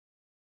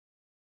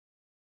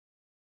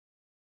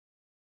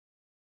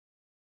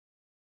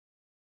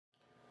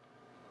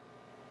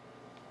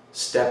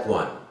Step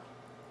 1.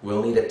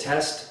 We'll need a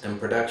test and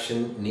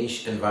production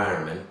niche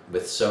environment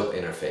with SOAP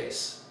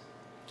interface.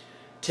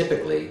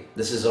 Typically,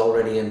 this is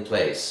already in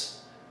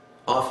place.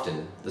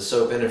 Often, the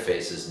SOAP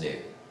interface is new.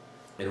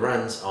 It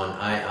runs on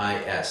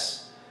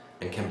IIS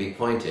and can be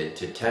pointed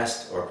to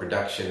test or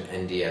production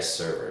NDS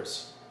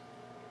servers.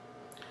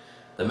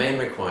 The main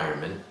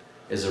requirement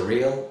is a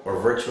real or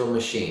virtual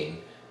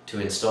machine to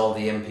install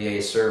the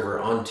MPA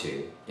server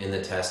onto in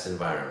the test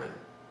environment.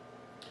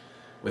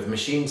 With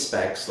machine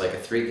specs like a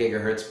 3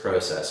 GHz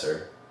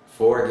processor,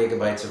 4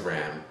 GB of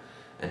RAM,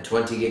 and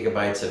 20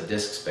 GB of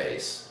disk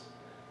space,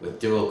 with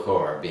dual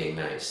core being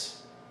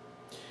nice.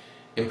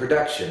 In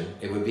production,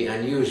 it would be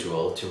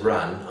unusual to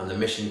run on the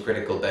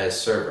mission-critical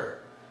BES server,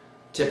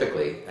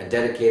 typically a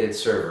dedicated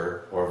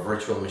server or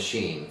virtual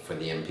machine for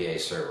the MPA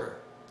server.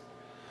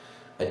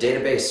 A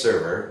database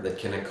server that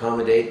can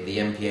accommodate the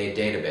MPA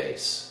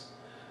database,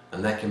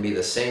 and that can be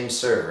the same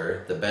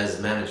server the BES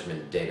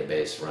management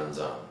database runs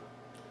on.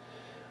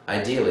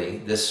 Ideally,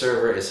 this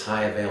server is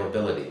high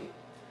availability,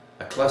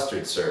 a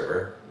clustered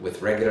server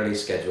with regularly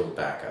scheduled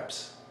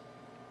backups.